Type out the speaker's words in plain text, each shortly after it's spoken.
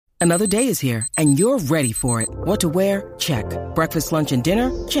Another day is here, and you're ready for it. What to wear? Check. Breakfast, lunch, and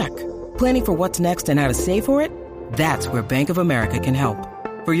dinner? Check. Planning for what's next and how to save for it? That's where Bank of America can help.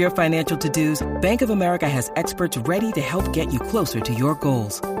 For your financial to-dos, Bank of America has experts ready to help get you closer to your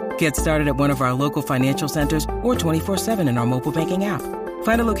goals. Get started at one of our local financial centers or 24/7 in our mobile banking app.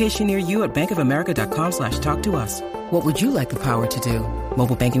 Find a location near you at bankofamerica.com/talktous. What would you like the power to do?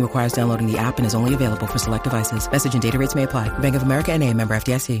 Mobile banking requires downloading the app and is only available for select devices. Message and data rates may apply. Bank of America N.A., member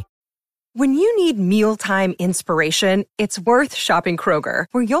FDIC. When you need mealtime inspiration, it's worth shopping Kroger,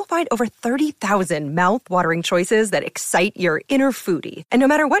 where you'll find over 30,000 mouth-watering choices that excite your inner foodie. And no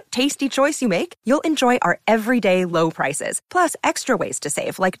matter what tasty choice you make, you'll enjoy our everyday low prices, plus extra ways to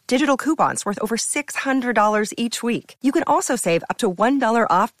save, like digital coupons worth over $600 each week. You can also save up to $1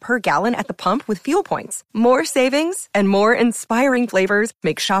 off per gallon at the pump with fuel points. More savings and more inspiring flavors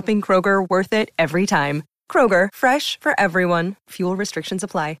make shopping Kroger worth it every time. Kroger, fresh for everyone. Fuel restrictions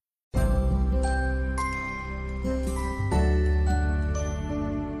apply.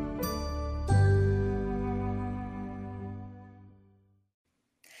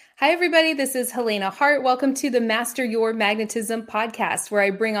 Hi, everybody. This is Helena Hart. Welcome to the Master Your Magnetism podcast, where I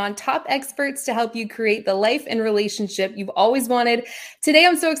bring on top experts to help you create the life and relationship you've always wanted. Today,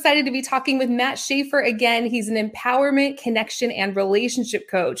 I'm so excited to be talking with Matt Schaefer again. He's an empowerment, connection, and relationship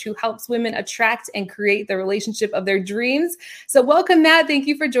coach who helps women attract and create the relationship of their dreams. So welcome, Matt. Thank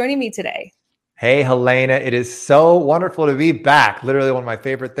you for joining me today. Hey, Helena, it is so wonderful to be back. Literally, one of my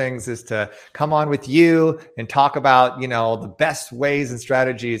favorite things is to come on with you and talk about, the best ways and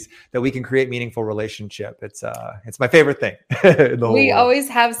strategies that we can create meaningful relationship. It's my favorite thing. We always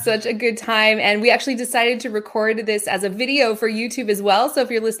have such a good time. And we actually decided to record this as a video for YouTube as well. So if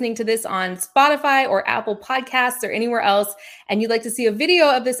you're listening to this on Spotify or Apple Podcasts or anywhere else, and you'd like to see a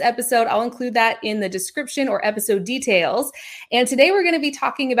video of this episode, I'll include that in the description or episode details. And today we're going to be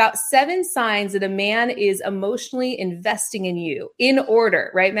talking about 7 signs that a man is emotionally investing in you, in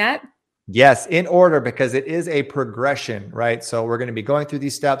order, right, Matt? Yes, in order, because it is a progression, right? So we're going to be going through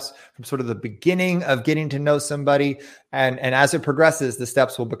these steps from sort of the beginning of getting to know somebody. And as it progresses, the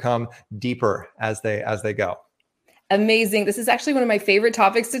steps will become deeper as they go. Amazing. This is actually one of my favorite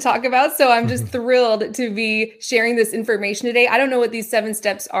topics to talk about. So I'm just thrilled to be sharing this information today. I don't know what these 7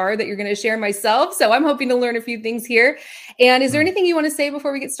 steps are that you're going to share myself. So I'm hoping to learn a few things here. And is there anything you want to say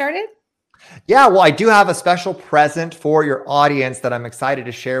before we get started? Yeah, well, I do have a special present for your audience that I'm excited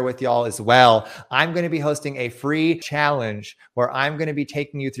to share with y'all as well. I'm going to be hosting a free challenge where I'm going to be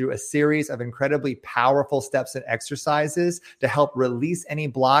taking you through a series of incredibly powerful steps and exercises to help release any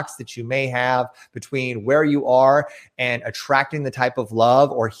blocks that you may have between where you are and attracting the type of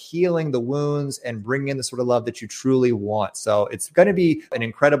love, or healing the wounds and bringing in the sort of love that you truly want. So it's going to be an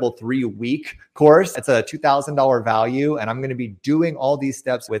incredible 3-week course. It's a $2,000 value, and I'm going to be doing all these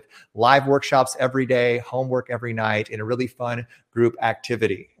steps with live workshops every day, homework every night, in a really fun group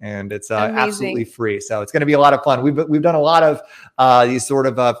activity. And it's absolutely free. So it's going to be a lot of fun. We've done a lot of these sort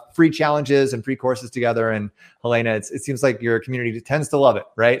of free challenges and free courses together. And Helena, it seems like your community tends to love it,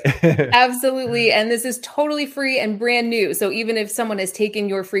 right? Absolutely. And this is totally free and brand new. So even if someone has taken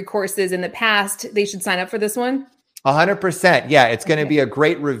your free courses in the past, they should sign up for this one? 100%. Yeah, it's going to be a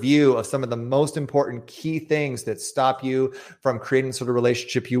great review of some of the most important key things that stop you from creating the sort of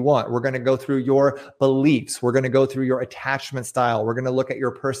relationship you want. We're going to go through your beliefs. We're going to go through your attachment style. We're going to look at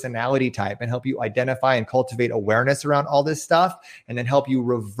your personality type and help you identify and cultivate awareness around all this stuff, and then help you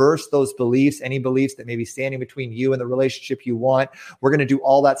reverse those beliefs, any beliefs that may be standing between you and the relationship you want. We're going to do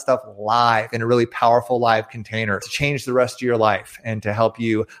all that stuff live in a really powerful live container to change the rest of your life and to help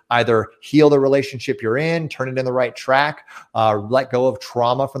you either heal the relationship you're in, turn it in the right track, let go of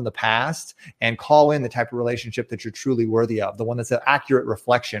trauma from the past, and call in the type of relationship that you're truly worthy of, the one that's an accurate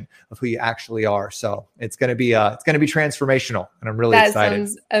reflection of who you actually are. So it's going to be transformational, and I'm really excited. That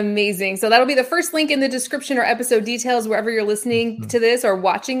sounds amazing. So that'll be the first link in the description or episode details, wherever you're listening to this or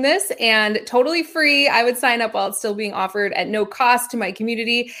watching this, and totally free. I would sign up while it's still being offered at no cost to my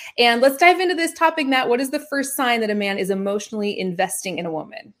community. And let's dive into this topic, Matt. What is the first sign that a man is emotionally investing in a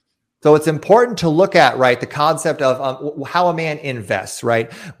woman? So it's important to look at, right, the concept of how a man invests,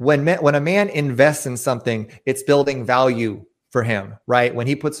 right? When a man invests in something, it's building value for him, right? When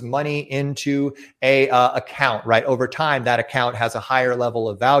he puts money into a account, right, over time, that account has a higher level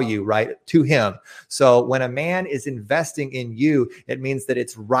of value, right, to him. So when a man is investing in you, it means that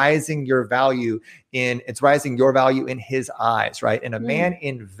it's rising your value in his eyes, right? And a man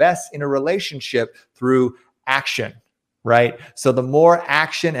invests in a relationship through action. right? So the more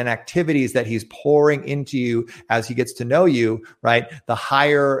action and activities that he's pouring into you as he gets to know you, right,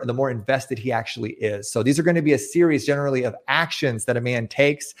 the more invested he actually is. So these are going to be a series generally of actions that a man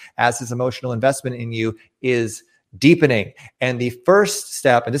takes as his emotional investment in you is deepening. And the first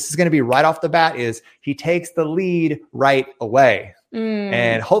step, and this is going to be right off the bat, is he takes the lead right away.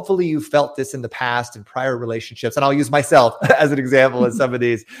 And hopefully you felt this in the past in prior relationships. And I'll use myself as an example in some of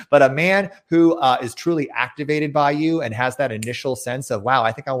these. But a man who is truly activated by you and has that initial sense of, wow,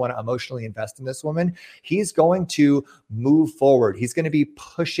 I think I want to emotionally invest in this woman, he's going to move forward. He's going to be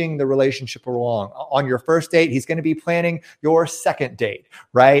pushing the relationship along. On your first date, he's going to be planning your second date,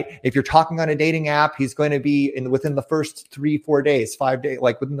 right? If you're talking on a dating app, he's going to be within the first 3-4 days, 5 days,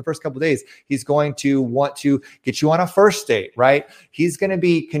 like within the first couple of days, he's going to want to get you on a first date, right? He's going to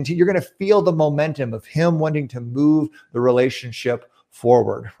be you're going to feel the momentum of him wanting to move the relationship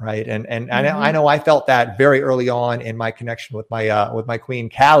forward, right? And I know I felt that very early on in my connection with my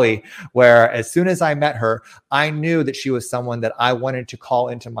queen Callie, where as soon as I met her, I knew that she was someone that I wanted to call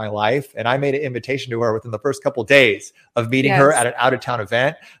into my life, and I made an invitation to her within the first couple of days of meeting her at an out of town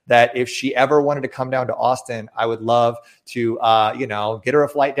event. That if she ever wanted to come down to Austin, I would love to get her a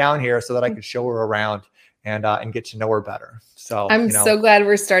flight down here so that I could show her around and get to know her better. So I'm so glad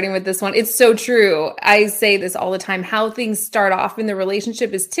we're starting with this one. It's so true. I say this all the time. How things start off in the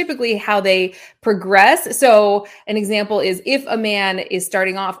relationship is typically how they progress. So an example is if a man is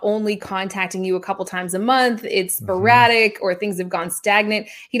starting off only contacting you a couple times a month, it's sporadic or things have gone stagnant.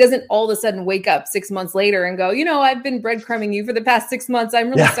 He doesn't all of a sudden wake up 6 months later and go, I've been breadcrumbing you for the past 6 months.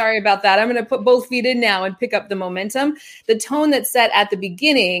 I'm really sorry about that. I'm going to put both feet in now and pick up the momentum. The tone that's set at the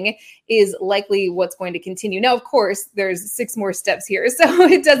beginning is likely what's going to continue. Now, of course, there's 6 more steps here. So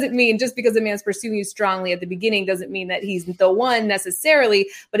it doesn't mean just because a man's pursuing you strongly at the beginning doesn't mean that he's the one necessarily.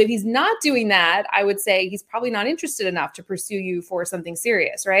 But if he's not doing that, I would say he's probably not interested enough to pursue you for something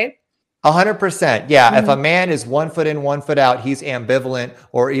serious, right? 100%. Yeah. If a man is 1 foot in, 1 foot out, he's ambivalent,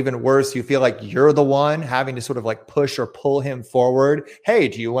 or even worse, you feel like you're the one having to sort of like push or pull him forward. Hey,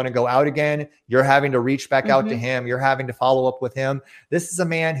 do you want to go out again? You're having to reach back out to him. You're having to follow up with him. This is a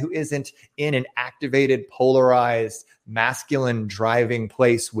man who isn't in an activated, polarized, masculine driving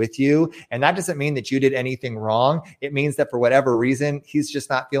place with you. And that doesn't mean that you did anything wrong. It means that for whatever reason, he's just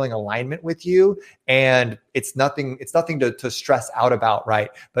not feeling alignment with you. And it's nothing to stress out about, right?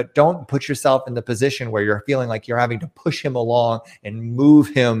 But don't put yourself in the position where you're feeling like you're having to push him along and move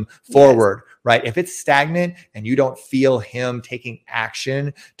him forward, right? If it's stagnant and you don't feel him taking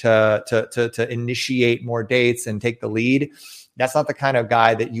action to initiate more dates and take the lead, that's not the kind of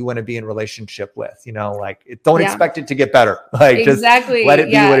guy that you want to be in relationship with, don't expect it to get better. Just let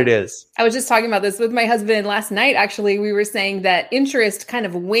it be what it is. I was just talking about this with my husband last night. Actually, we were saying that interest kind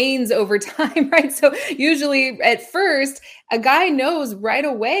of wanes over time, right? So usually at first, a guy knows right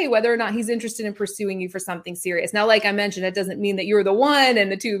away whether or not he's interested in pursuing you for something serious. Now, like I mentioned, it doesn't mean that you're the one and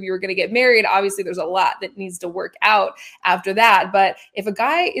the two of you are going to get married. Obviously, there's a lot that needs to work out after that. But if a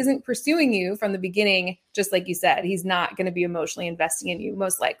guy isn't pursuing you from the beginning, just like you said, he's not going to be emotionally investing in you,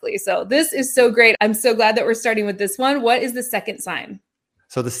 most likely. So this is so great. I'm so glad that we're starting with this one. What is the second sign?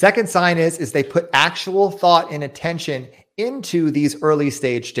 So the second sign is they put actual thought and attention into these early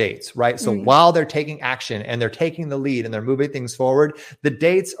stage dates, right? So while they're taking action and they're taking the lead and they're moving things forward, the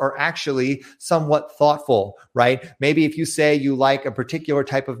dates are actually somewhat thoughtful, right? Maybe if you say you like a particular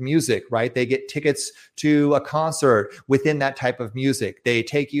type of music, right? They get tickets to a concert within that type of music. They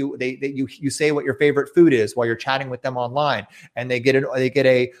take you, you say what your favorite food is while you're chatting with them online, and they get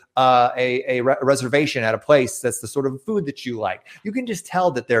a reservation at a place that's the sort of food that you like. You can just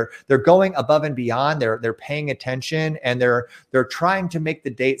tell that they're going above and beyond. They're paying attention, and they're trying to make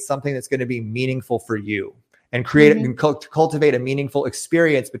the date something that's going to be meaningful for you and create and cultivate a meaningful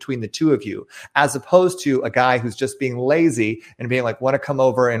experience between the two of you, as opposed to a guy who's just being lazy and being like, want to come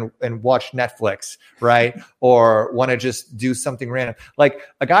over and watch Netflix, right? Or want to just do something random. Like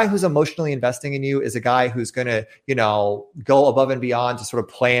a guy who's emotionally investing in you is a guy who's going to, go above and beyond to sort of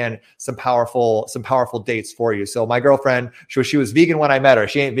plan some powerful dates for you. So my girlfriend, she was vegan when I met her.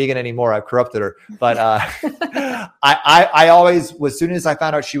 She ain't vegan anymore. I've corrupted her. But I always, as soon as I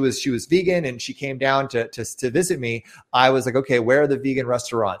found out she was vegan and she came down to visit me, I was like, okay, where are the vegan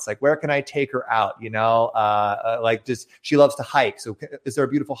restaurants? Like, where can I take her out? She loves to hike. So is there a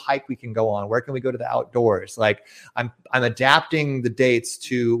beautiful hike we can go on? Where can we go to the outdoors? Like I'm adapting the dates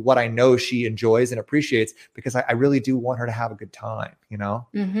to what I know she enjoys and appreciates, because I really do want her to have a good time,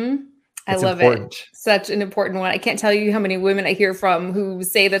 I It's love important. it. Such an important one. I can't tell you how many women I hear from who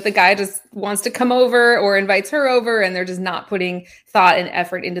say that the guy just wants to come over or invites her over and they're just not putting thought and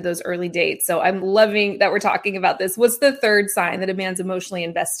effort into those early dates. So I'm loving that we're talking about this. What's the third sign that a man's emotionally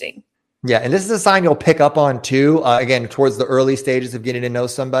investing? Yeah. And this is a sign you'll pick up on too, again, towards the early stages of getting to know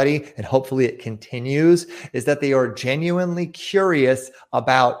somebody, and hopefully it continues, is that they are genuinely curious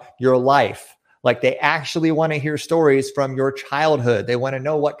about your life. Like they actually want to hear stories from your childhood. They want to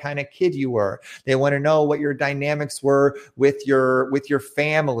know what kind of kid you were. They want to know what your dynamics were with your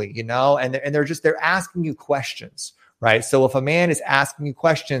family, you know, and they're asking you questions. Right. So if a man is asking you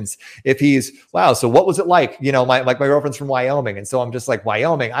questions, if he's, wow, so what was it like? You know, my girlfriend's from Wyoming. And so I'm just like,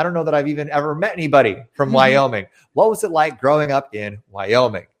 Wyoming, I don't know that I've even ever met anybody from Wyoming. What was it like growing up in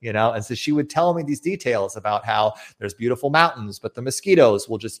Wyoming? You know? And so she would tell me these details about how there's beautiful mountains, but the mosquitoes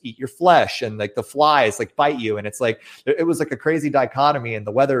will just eat your flesh and like the flies like bite you. And it's like, it was like a crazy dichotomy and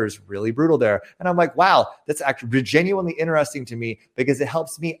the weather is really brutal there. And I'm like, wow, that's actually genuinely interesting to me because it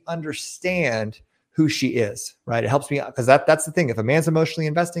helps me understand who she is, right? It helps me because that's the thing. If a man's emotionally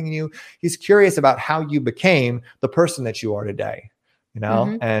investing in you, he's curious about how you became the person that you are today, you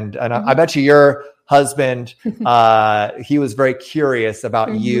know? And I bet you your husband, he was very curious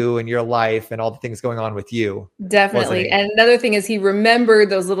about you and your life and all the things going on with you. Definitely. And another thing is he remembered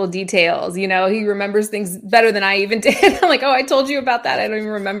those little details. You know, he remembers things better than I even did. I'm like, oh, I told you about that. I don't even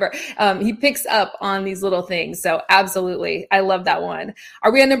remember. He picks up on these little things. So absolutely. I love that one.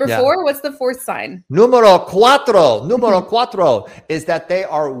 Are we on number 4? What's the fourth sign? Numero cuatro is that they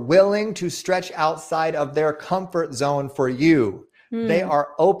are willing to stretch outside of their comfort zone for you. They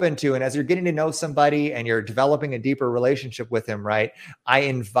are open to, and as you're getting to know somebody and you're developing a deeper relationship with him, right? I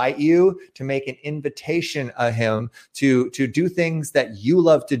invite you to make an invitation of him to do things that you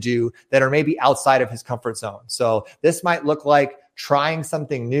love to do that are maybe outside of his comfort zone. So this might look like trying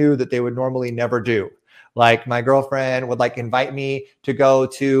something new that they would normally never do. Like my girlfriend would like invite me to go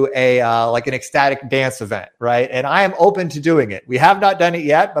to a like an ecstatic dance event, right? And I am open to doing it. We have not done it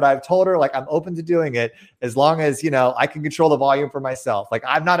yet, but I've told her like I'm open to doing it as long as, you know, I can control the volume for myself. Like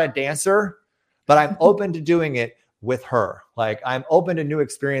I'm not a dancer, but I'm open to doing it with her. Like I'm open to new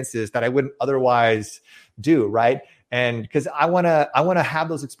experiences that I wouldn't otherwise do, right? And because I want to have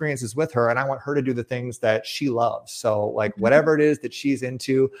those experiences with her and I want her to do the things that she loves. So like whatever it is that she's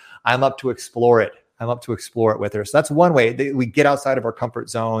into, I'm up to explore it. I'm up to explore it with her. So that's one way that we get outside of our comfort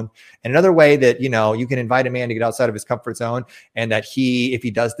zone. And another way that, you know, you can invite a man to get outside of his comfort zone and that if he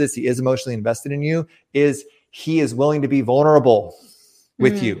does this, he is emotionally invested in you, is he is willing to be vulnerable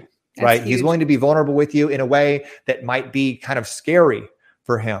with you, right? Huge. He's willing to be vulnerable with you in a way that might be kind of scary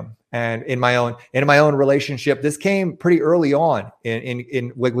for him. And in my own relationship, this came pretty early on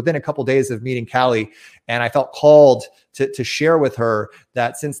in within a couple of days of meeting Callie. And I felt called to share with her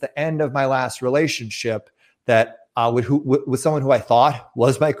that since the end of my last relationship, that with someone who I thought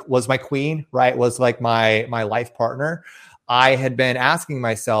was my queen, right? Was like my life partner. I had been asking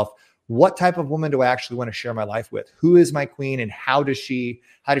myself, what type of woman do I actually want to share my life with? Who is my queen and how does she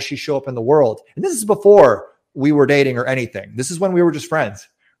show up in the world? And this is before we were dating or anything. This is when we were just friends.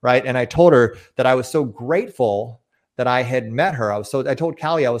 Right. And I told her that I was so grateful that I had met her. I told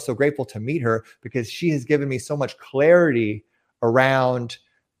Callie I was so grateful to meet her because she has given me so much clarity around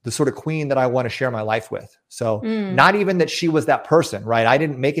the sort of queen that I want to share my life with. So not even that she was that person, right? I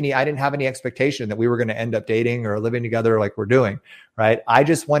didn't have any expectation that we were going to end up dating or living together like we're doing. Right. I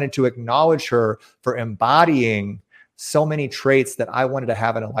just wanted to acknowledge her for embodying so many traits that I wanted to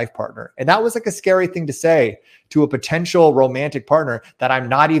have in a life partner. And that was like a scary thing to say to a potential romantic partner that I'm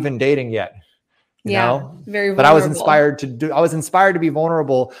not even dating yet. You know? Very vulnerable. But I was inspired to be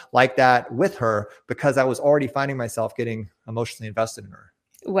vulnerable like that with her because I was already finding myself getting emotionally invested in her.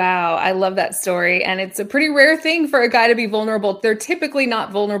 Wow. I love that story. And it's a pretty rare thing for a guy to be vulnerable. They're typically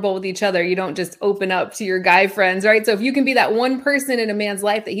not vulnerable with each other. You don't just open up to your guy friends, right? So if you can be that one person in a man's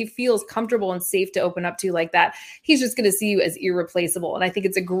life that he feels comfortable and safe to open up to like that, he's just going to see you as irreplaceable. And I think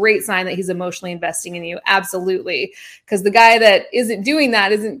it's a great sign that he's emotionally investing in you. Absolutely. Because the guy that isn't doing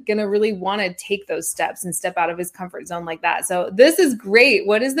that isn't going to really want to take those steps and step out of his comfort zone like that. So this is great.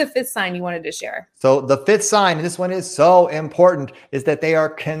 What is the fifth sign you wanted to share? So the fifth sign, and this one is so important, is that they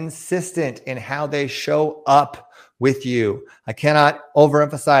are consistent in how they show up with you. I cannot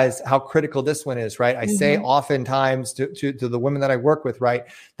overemphasize how critical this one is, right? I say oftentimes to the women that I work with, right,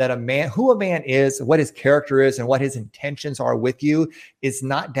 that who a man is, what his character is, and what his intentions are with you is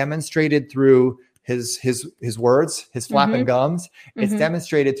not demonstrated through his words, his flapping gums. It's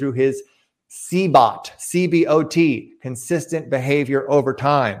demonstrated through his CBOT, consistent behavior over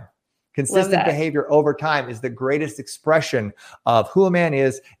time. Consistent behavior over time is the greatest expression of who a man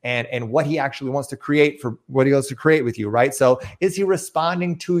is and what he actually wants to create for what he wants to create with you, right? So is he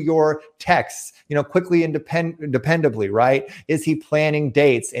responding to your texts, quickly and dependably, right? Is he planning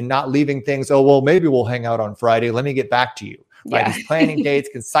dates and not leaving things, oh, well, maybe we'll hang out on Friday. Let me get back to you. Right. Yeah. He's planning dates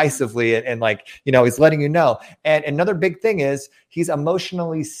concisely and he's letting you know. And another big thing is he's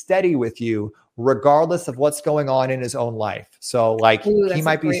emotionally steady with you, regardless of what's going on in his own life. So he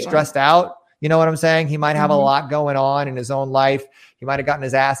might be stressed out. You know what I'm saying? He might have a lot going on in his own life. He might have gotten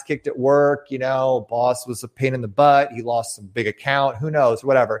his ass kicked at work. Boss was a pain in the butt. He lost some big account, who knows,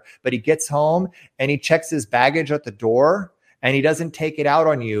 whatever. But he gets home and he checks his baggage at the door. And he doesn't take it out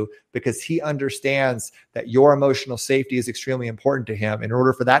on you because he understands that your emotional safety is extremely important to him. In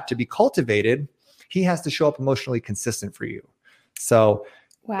order for that to be cultivated, he has to show up emotionally consistent for you. So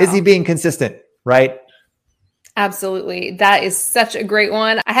Is he being consistent, right? Absolutely. That is such a great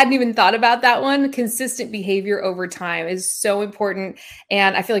one. I hadn't even thought about that one. Consistent behavior over time is so important.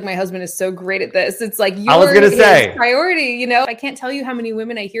 And I feel like my husband is so great at this. It's like his priority, I can't tell you how many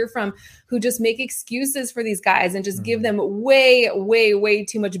women I hear from who just make excuses for these guys and just give them way, way, way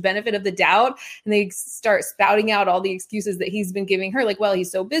too much benefit of the doubt. And they start spouting out all the excuses that he's been giving her. Like, well, he's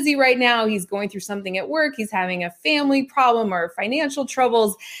so busy right now. He's going through something at work. He's having a family problem or financial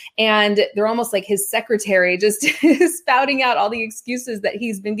troubles. And they're almost like his secretary, just spouting out all the excuses that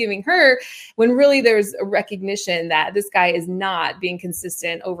he's been giving her, when really there's a recognition that this guy is not being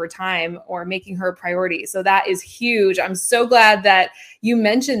consistent over time or making her a priority. So that is huge. I'm so glad that you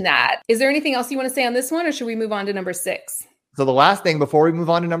mentioned that. Is there anything else you want to say on this one, or should we move on to number 6? So the last thing before we move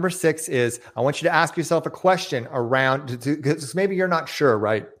on to number 6 is I want you to ask yourself a question around, because maybe you're not sure,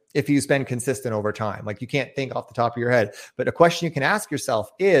 right? If he's been consistent over time, you can't think off the top of your head, but a question you can ask yourself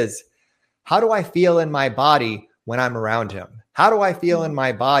is, how do I feel in my body when I'm around him? How do I feel in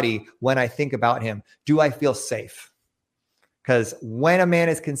my body when I think about him? Do I feel safe? Because when a man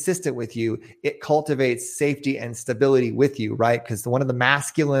is consistent with you, it cultivates safety and stability with you, right? Because one of the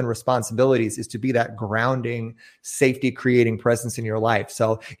masculine responsibilities is to be that grounding, safety creating presence in your life.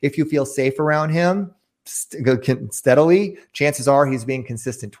 So if you feel safe around him steadily, chances are he's being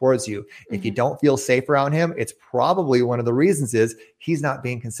consistent towards you. If you don't feel safe around him, it's probably one of the reasons is he's not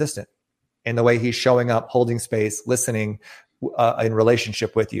being consistent in the way he's showing up, holding space, listening in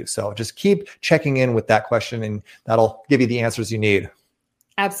relationship with you. So just keep checking in with that question and that'll give you the answers you need.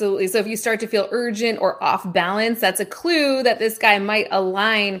 Absolutely. So if you start to feel urgent or off balance, that's a clue that this guy might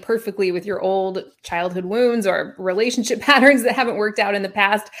align perfectly with your old childhood wounds or relationship patterns that haven't worked out in the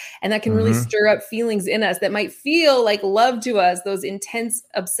past. And that can really stir up feelings in us that might feel like love to us, those intense,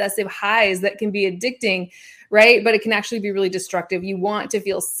 obsessive highs that can be addicting, right? But it can actually be really destructive. You want to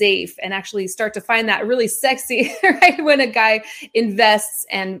feel safe and actually start to find that really sexy, right? When a guy invests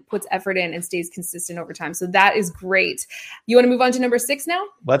and puts effort in and stays consistent over time. So that is great. You want to move on to number 6 now?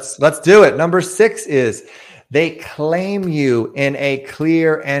 Let's do it. Number 6 is they claim you in a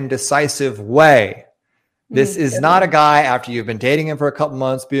clear and decisive way. This is not a guy after you've been dating him for a couple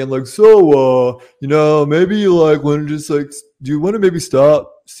months being like, so, maybe you want to just do you want to maybe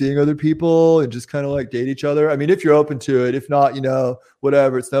stop seeing other people and just kind of date each other? I mean, if you're open to it, if not,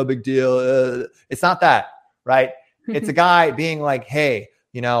 whatever, it's no big deal. It's not that, right? It's a guy being like, hey,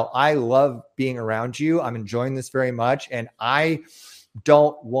 I love being around you. I'm enjoying this very much. And I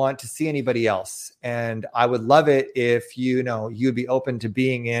don't want to see anybody else. And I would love it if, you'd be open to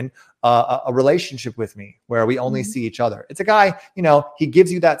being in a relationship with me where we only see each other. It's a guy, he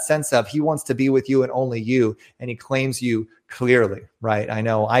gives you that sense of he wants to be with you and only you, and he claims you clearly, right? I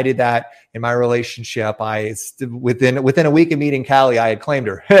know I did that in my relationship. Within a week of meeting Callie, I had claimed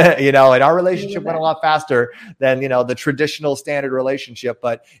her, and our relationship went a lot faster than, the traditional standard relationship,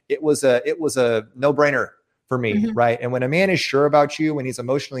 but it was a no-brainer for me, right? And when a man is sure about you, when he's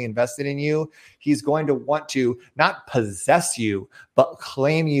emotionally invested in you, he's going to want to not possess you, but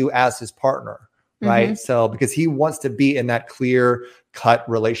claim you as his partner, right? So because he wants to be in that clear cut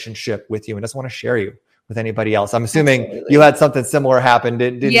relationship with you and doesn't want to share you with anybody else. I'm assuming you had something similar happen,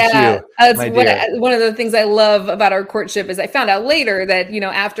 didn't you? That's one of the things I love about our courtship is I found out later that,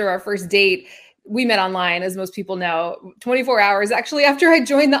 after our first date, we met online, as most people know, 24 hours actually after I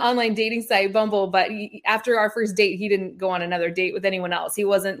joined the online dating site Bumble. But after our first date, he didn't go on another date with anyone else. He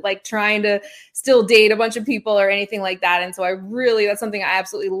wasn't trying to still date a bunch of people or anything like that. And so that's something I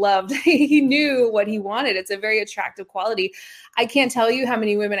absolutely loved. He knew what he wanted. It's a very attractive quality. I can't tell you how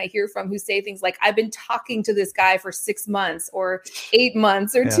many women I hear from who say things like, I've been talking to this guy for 6 months or 8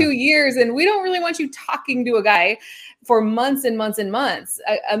 months or 2 years. And we don't really want you talking to a guy for months and months and months.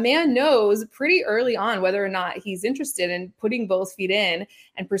 A man knows pretty early on whether or not he's interested in putting both feet in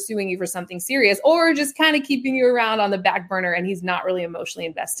and pursuing you for something serious, or just kind of keeping you around on the back burner and he's not really emotionally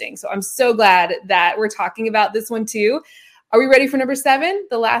investing. So I'm so glad that we're talking about this one too. Are we ready for number 7?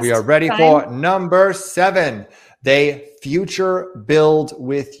 The last We are ready for number 7. They future build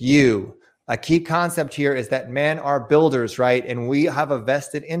with you. A key concept here is that men are builders, right? And we have a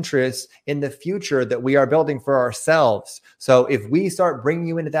vested interest in the future that we are building for ourselves. So if we start bringing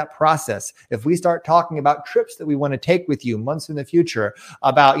you into that process, if we start talking about trips that we want to take with you months in the future,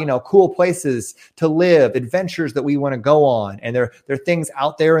 about, cool places to live, adventures that we want to go on, and there are things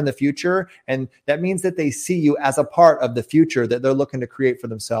out there in the future, and that means that they see you as a part of the future that they're looking to create for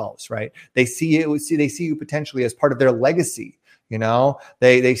themselves, right? They see you potentially as part of their legacy.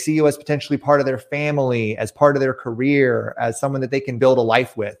 They see you as potentially part of their family, as part of their career, as someone that they can build a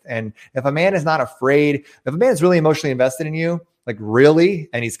life with. And if a man is not afraid, if a man is really emotionally invested in you, like really,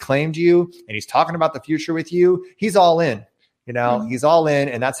 and he's claimed you and he's talking about the future with you, he's all in. He's all in.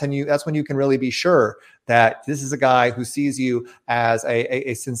 And that's when you can really be sure that this is a guy who sees you as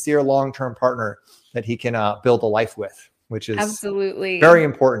a sincere long-term partner that he can build a life with, which is absolutely very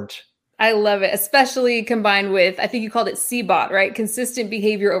important. I love it, especially combined with, I think you called it CBOT, right? Consistent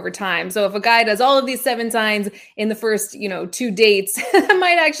behavior over time. So if a guy does all of these 7 signs in the first, 2 dates, that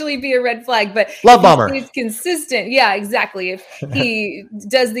might actually be a red flag, but love bomber. It's consistent. Yeah, exactly. If he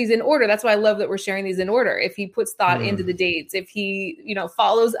does these in order, that's why I love that we're sharing these in order. If he puts thought into the dates, if he,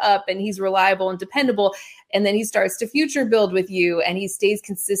 follows up and he's reliable and dependable, and then he starts to future build with you and he stays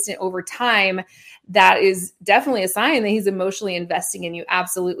consistent over time, that is definitely a sign that he's emotionally investing in you.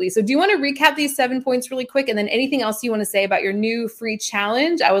 Absolutely. So do you want to recap these 7 points really quick? And then anything else you want to say about your new free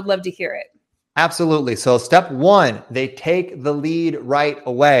challenge? I would love to hear it. Absolutely. So step 1, they take the lead right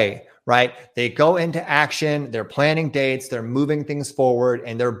away, right? They go into action, they're planning dates, they're moving things forward,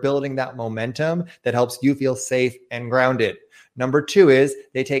 and they're building that momentum that helps you feel safe and grounded. Number 2 is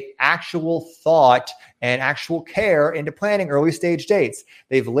they take actual thought and actual care into planning early stage dates.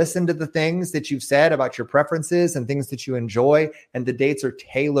 They've listened to the things that you've said about your preferences and things that you enjoy, and the dates are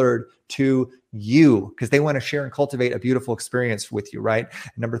tailored to you because they want to share and cultivate a beautiful experience with you, right?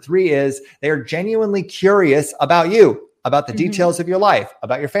 And number 3 is they are genuinely curious about you, about the details of your life,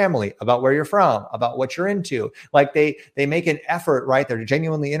 about your family, about where you're from, about what you're into. Like they make an effort, right? They're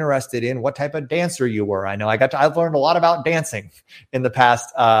genuinely interested in what type of dancer you were. I know I've learned a lot about dancing in the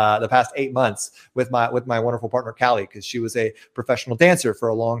past 8 months with my wonderful partner, Callie, because she was a professional dancer for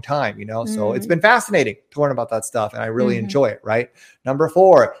a long time, so it's been fascinating to learn about that stuff. And I really enjoy it, right? Number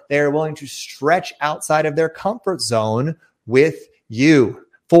 4, they're willing to stretch outside of their comfort zone with you,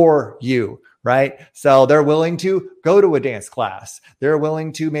 for you. Right? So they're willing to go to a dance class. They're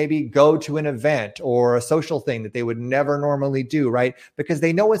willing to maybe go to an event or a social thing that they would never normally do, right? Because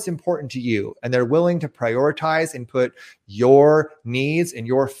they know it's important to you and they're willing to prioritize and put your needs and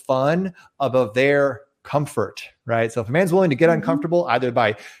your fun above their comfort, right? So if a man's willing to get uncomfortable, either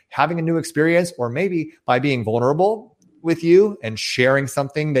by having a new experience or maybe by being vulnerable with you and sharing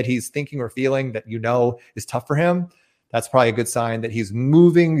something that he's thinking or feeling that is tough for him, that's probably a good sign that he's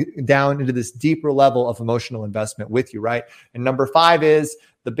moving down into this deeper level of emotional investment with you, right? And number 5 is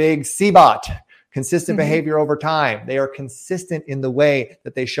the big CBOT, consistent behavior over time. They are consistent in the way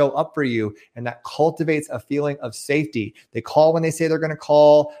that they show up for you, and that cultivates a feeling of safety. They call when they say they're going to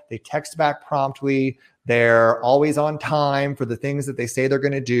call. They text back promptly. They're always on time for the things that they say they're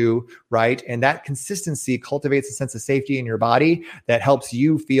going to do, right? And that consistency cultivates a sense of safety in your body that helps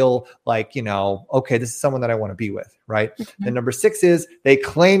you feel like, okay, this is someone that I want to be with, right? And number 6 is they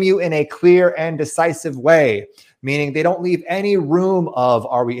claim you in a clear and decisive way, meaning they don't leave any room of,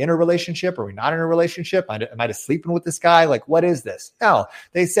 are we in a relationship? Are we not in a relationship? Am I just sleeping with this guy? Like, what is this? No,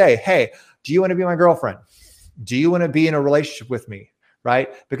 they say, hey, do you want to be my girlfriend? Do you want to be in a relationship with me?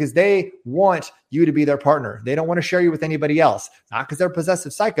 Right? Because they want you to be their partner. They don't want to share you with anybody else, not because they're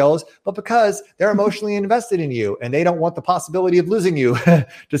possessive psychos, but because they're emotionally invested in you and they don't want the possibility of losing you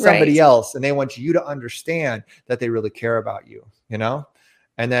to somebody else. And they want you to understand that they really care about you,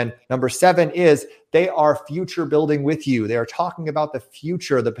 And then number 7 is they are future building with you. They are talking about the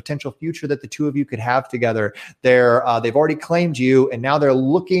future, the potential future that the two of you could have together. They've already claimed you, and now they're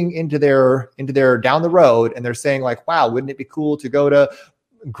looking into their down the road, and they're saying like, wow, wouldn't it be cool to go to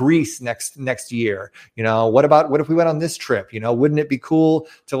Greece next year? What if we went on this trip? Wouldn't it be cool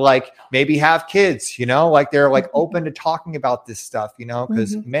to like maybe have kids? Like they're like open to talking about this stuff,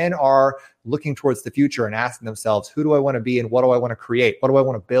 because men are looking towards the future and asking themselves, who do I want to be and what do I want to create? What do I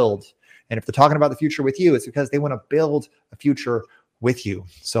want to build? And if they're talking about the future with you, it's because they want to build a future with you.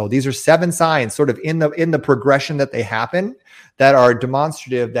 So these are 7 signs sort of in the progression that they happen that are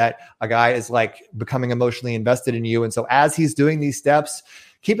demonstrative that a guy is like becoming emotionally invested in you. And so as he's doing these steps,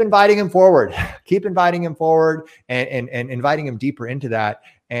 keep inviting him forward, and inviting him deeper into that.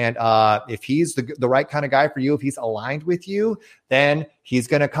 And if he's the right kind of guy for you, if he's aligned with you, then he's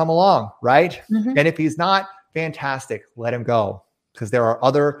going to come along, right? And if he's not, fantastic, let him go. Because there are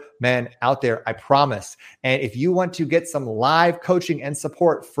other men out there, I promise. And if you want to get some live coaching and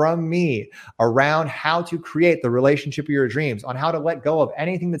support from me around how to create the relationship of your dreams, on how to let go of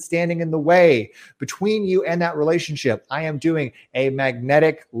anything that's standing in the way between you and that relationship, I am doing a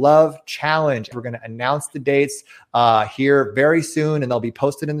magnetic love challenge. We're going to announce the dates here very soon, and they'll be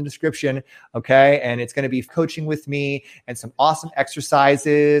posted in the description. Okay. And it's going to be coaching with me and some awesome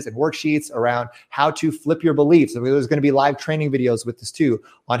exercises and worksheets around how to flip your beliefs. So there's going to be live training videos with this too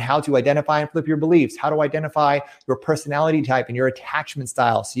on how to identify and flip your beliefs, how to identify your personality type and your attachment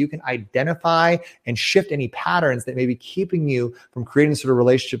style so you can identify and shift any patterns that may be keeping you from creating the sort of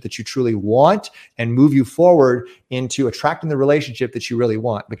relationship that you truly want and move you forward into attracting the relationship that you really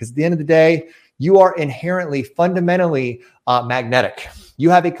want. Because at the end of the day, you are inherently, fundamentally magnetic.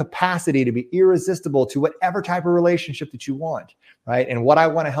 You have a capacity to be irresistible to whatever type of relationship that you want, right? And what I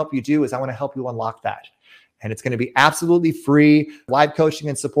want to help you do is I want to help you unlock that. And it's going to be absolutely free, live coaching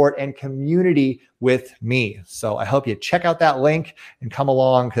and support and community with me. So I hope you check out that link and come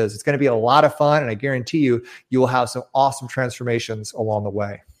along because it's going to be a lot of fun. And I guarantee you, you will have some awesome transformations along the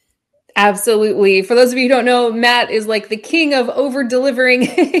way. Absolutely. For those of you who don't know, Matt is like the king of over delivering.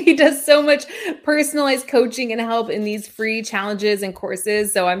 He does so much personalized coaching and help in these free challenges and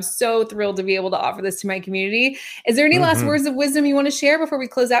courses. So I'm so thrilled to be able to offer this to my community. Is there any last words of wisdom you want to share before we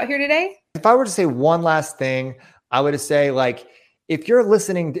close out here today? If I were to say one last thing, I would say like, if you're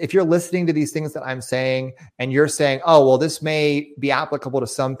listening to these things that I'm saying and you're saying, oh, well, this may be applicable to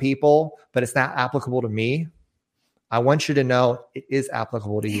some people, but it's not applicable to me. I want you to know it is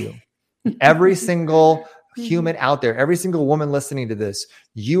applicable to you. Every single human out there, every single woman listening to this,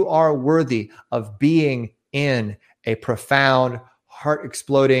 you are worthy of being in a profound,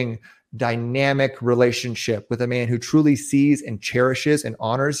 heart-exploding, dynamic relationship with a man who truly sees and cherishes and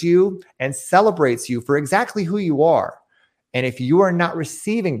honors you and celebrates you for exactly who you are. And if you are not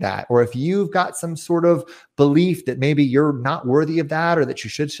receiving that, or if you've got some sort of belief that maybe you're not worthy of that, or that you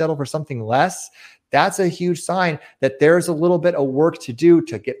should settle for something less, that's a huge sign that there's a little bit of work to do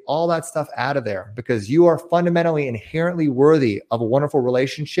to get all that stuff out of there, because you are fundamentally inherently worthy of a wonderful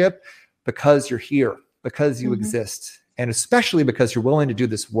relationship because you're here, because you exist, and especially because you're willing to do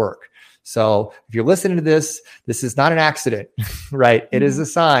this work. So if you're listening to this, this is not an accident, right? It is a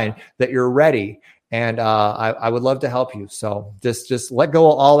sign that you're ready. And I would love to help you. So just let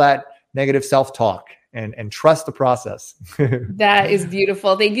go of all that negative self-talk and trust the process. That is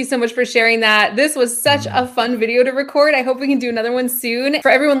beautiful. Thank you so much for sharing that. This was such a fun video to record. I hope we can do another one soon.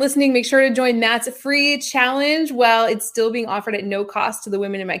 For everyone listening, make sure to join Matt's free challenge while it's still being offered at no cost to the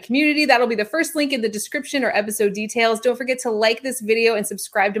women in my community. That'll be the first link in the description or episode details. Don't forget to like this video and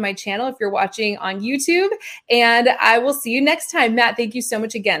subscribe to my channel if you're watching on YouTube. And I will see you next time. Matt, thank you so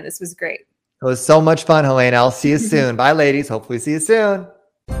much again. This was great. It was so much fun, Helene. I'll see you soon. Bye, ladies. Hopefully see you soon.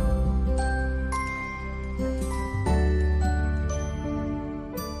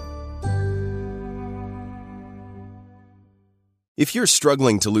 If you're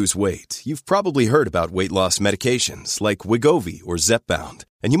struggling to lose weight, you've probably heard about weight loss medications like Wegovy or Zepbound,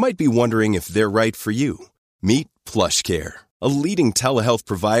 and you might be wondering if they're right for you. Meet PlushCare, a leading telehealth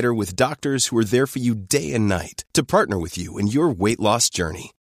provider with doctors who are there for you day and night to partner with you in your weight loss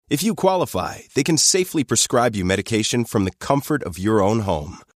journey. If you qualify, they can safely prescribe you medication from the comfort of your own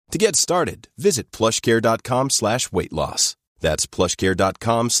home. To get started, visit plushcare.com/weightloss. That's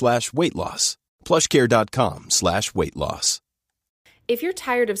plushcare.com/weightloss. plushcare.com/weightloss. If you're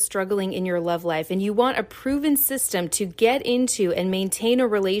tired of struggling in your love life and you want a proven system to get into and maintain a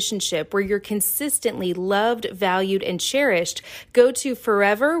relationship where you're consistently loved, valued, and cherished, go to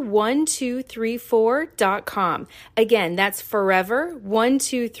forever1234.com. Again, that's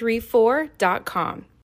forever1234.com.